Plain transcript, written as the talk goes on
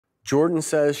Jordyn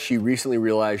says she recently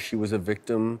realized she was a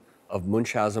victim of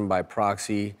Munchausen by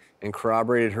proxy and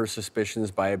corroborated her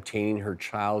suspicions by obtaining her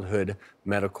childhood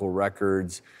medical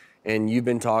records. And you've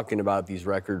been talking about these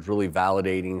records really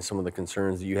validating some of the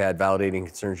concerns that you had, validating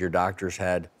concerns your doctors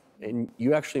had. And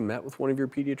you actually met with one of your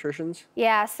pediatricians?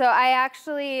 Yeah, so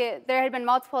there had been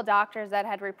multiple doctors that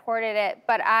had reported it,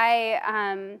 but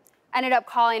I ended up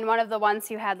calling one of the ones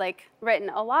who had written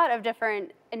a lot of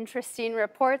different interesting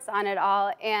reports on it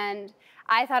all. And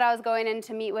I thought I was going in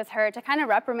to meet with her to kind of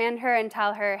reprimand her and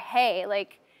tell her, hey,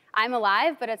 I'm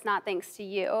alive, but it's not thanks to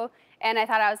you. And I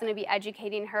thought I was going to be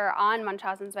educating her on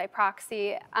Munchausen's by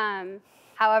proxy.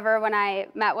 However, when I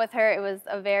met with her, it was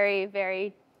a very,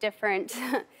 very different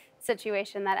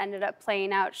situation that ended up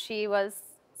playing out. She was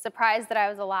surprised that I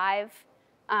was alive,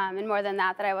 and more than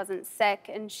that I wasn't sick.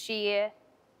 And she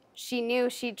knew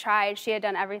she'd tried. She had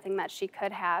done everything that she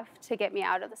could have to get me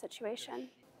out of the situation.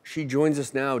 She joins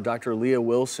us now. Dr. Leah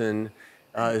Willson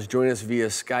is joining us via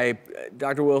Skype.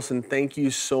 Dr. Willson, thank you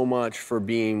so much for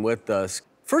being with us.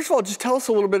 First of all, just tell us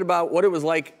a little bit about what it was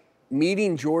like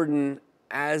meeting Jordyn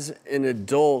as an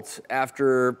adult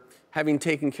after having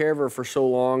taken care of her for so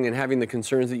long and having the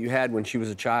concerns that you had when she was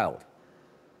a child.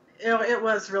 It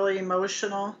was really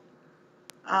emotional.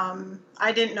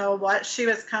 I didn't know what she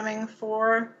was coming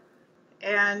for.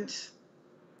 And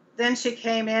then she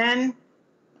came in,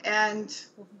 and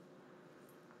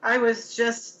I was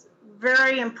just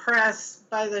very impressed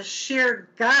by the sheer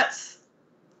guts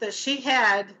that she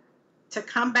had to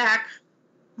come back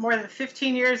more than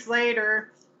 15 years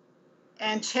later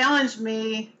and challenge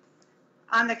me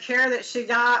on the care that she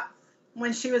got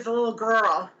when she was a little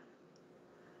girl.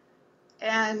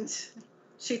 And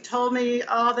she told me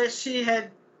all that she had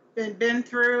been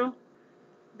through,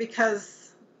 because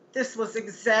this was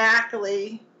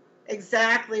exactly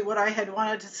what I had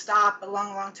wanted to stop a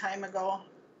long, long time ago.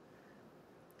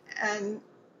 And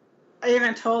I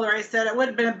even told her, I said, it would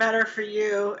have been better for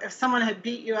you if someone had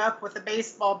beat you up with a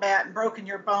baseball bat and broken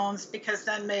your bones, because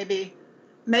then maybe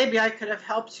I could have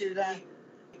helped you then.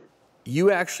 You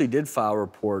actually did file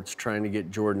reports trying to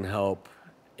get Jordyn help,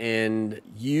 and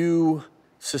you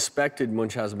suspected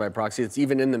Munchausen by proxy. It's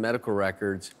even in the medical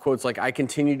records. Quotes like, I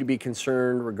continue to be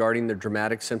concerned regarding the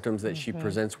dramatic symptoms that she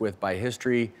presents with by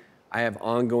history. I have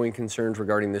ongoing concerns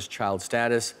regarding this child's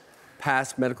status.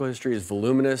 Past medical history is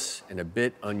voluminous and a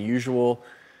bit unusual.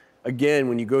 Again,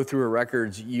 when you go through her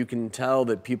records, you can tell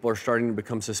that people are starting to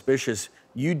become suspicious.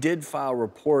 You did file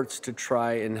reports to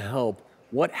try and help.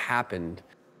 What happened?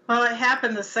 Well, it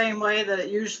happened the same way that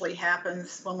it usually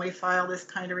happens when we file this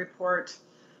kind of report.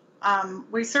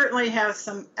 We certainly have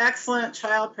some excellent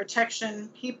child protection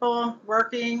people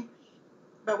working,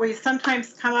 but we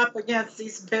sometimes come up against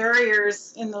these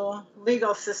barriers in the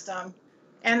legal system.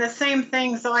 And the same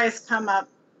things always come up.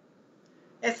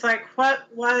 It's like, what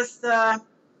was the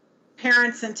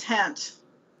parent's intent?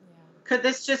 Could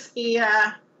this just be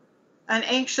an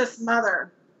anxious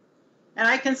mother? And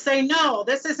I can say, no,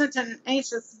 this isn't an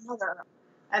anxious mother.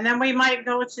 And then we might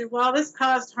go to, well, this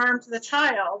caused harm to the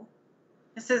child.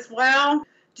 It says, well,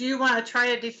 do you want to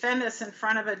try to defend this in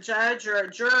front of a judge or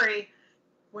a jury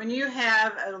when you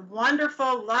have a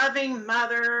wonderful, loving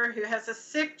mother who has a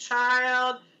sick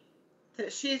child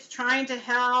that she's trying to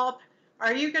help?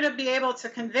 Are you going to be able to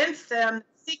convince them that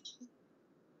seeking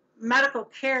medical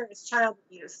care is child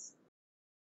abuse?